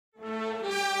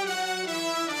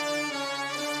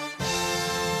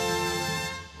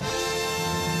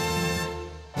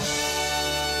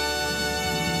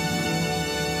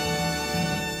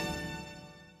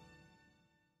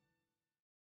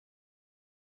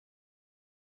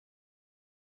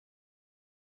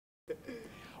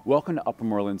Welcome to Upper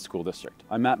Moreland School District.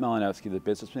 I'm Matt Malinowski, the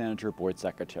Business Manager Board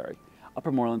Secretary.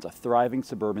 Upper Moreland's a thriving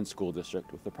suburban school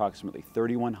district with approximately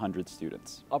 3,100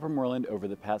 students. Upper Moreland over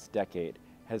the past decade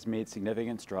has made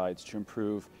significant strides to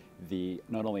improve the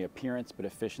not only appearance but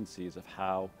efficiencies of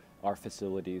how our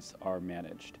facilities are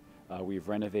managed. We've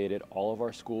renovated all of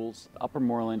our schools. Upper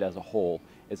Moreland as a whole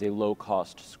is a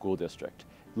low-cost school district.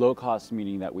 Low cost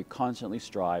meaning that we constantly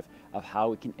strive of how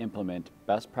we can implement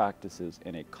best practices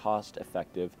in a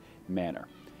cost-effective manner.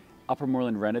 Upper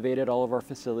Moreland renovated all of our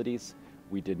facilities.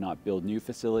 We did not build new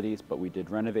facilities, but we did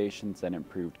renovations that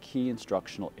improved key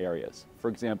instructional areas. For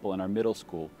example, in our middle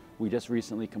school, we just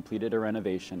recently completed a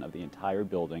renovation of the entire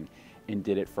building and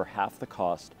did it for half the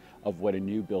cost of what a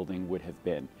new building would have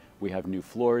been. We have new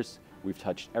floors, we've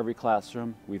touched every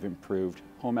classroom, we've improved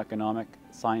home economic,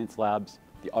 science labs,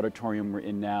 the auditorium we're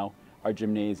in now, our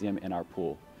gymnasium, and our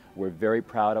pool. We're very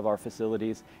proud of our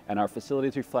facilities, and our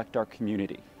facilities reflect our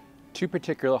community. Two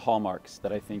particular hallmarks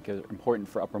that I think are important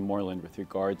for Upper Moreland with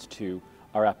regards to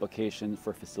our application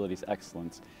for facilities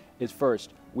excellence is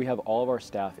first, we have all of our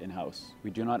staff in-house. We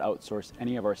do not outsource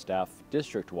any of our staff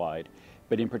district-wide,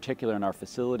 but in particular in our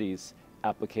facilities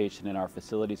application and our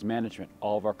facilities management,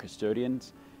 all of our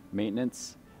custodians,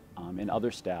 maintenance, and other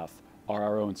staff are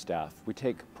our own staff. We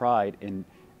take pride in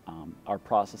our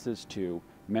processes to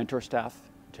mentor staff,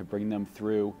 to bring them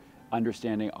through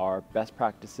understanding our best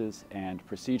practices and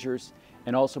procedures,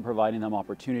 and also providing them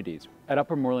opportunities. At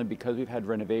Upper Moreland, because we've had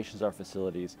renovations of our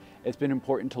facilities, it's been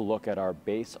important to look at our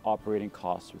base operating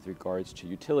costs with regards to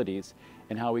utilities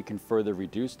and how we can further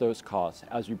reduce those costs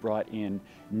as we brought in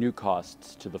new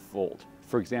costs to the fold.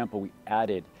 For example, we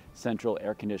added central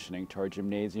air conditioning to our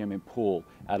gymnasium and pool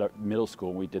at our middle school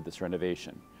when we did this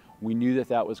renovation. We knew that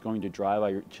that was going to drive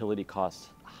our utility costs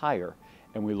higher,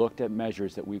 and we looked at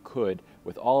measures that we could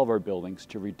with all of our buildings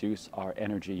to reduce our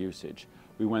energy usage.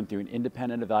 We went through an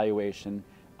independent evaluation,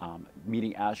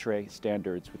 meeting ASHRAE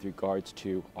standards with regards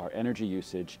to our energy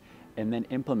usage, and then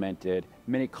implemented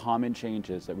many common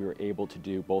changes that we were able to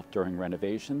do both during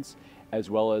renovations as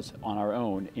well as on our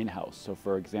own in-house. So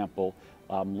for example,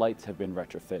 lights have been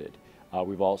retrofitted.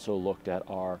 We've also looked at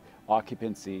our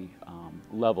occupancy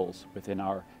levels within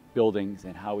our buildings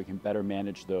and how we can better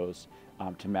manage those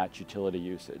to match utility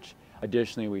usage.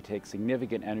 Additionally, we take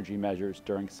significant energy measures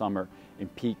during summer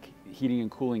and peak heating and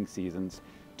cooling seasons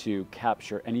to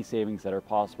capture any savings that are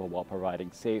possible while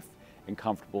providing safe and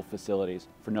comfortable facilities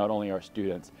for not only our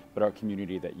students, but our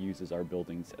community that uses our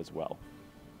buildings as well.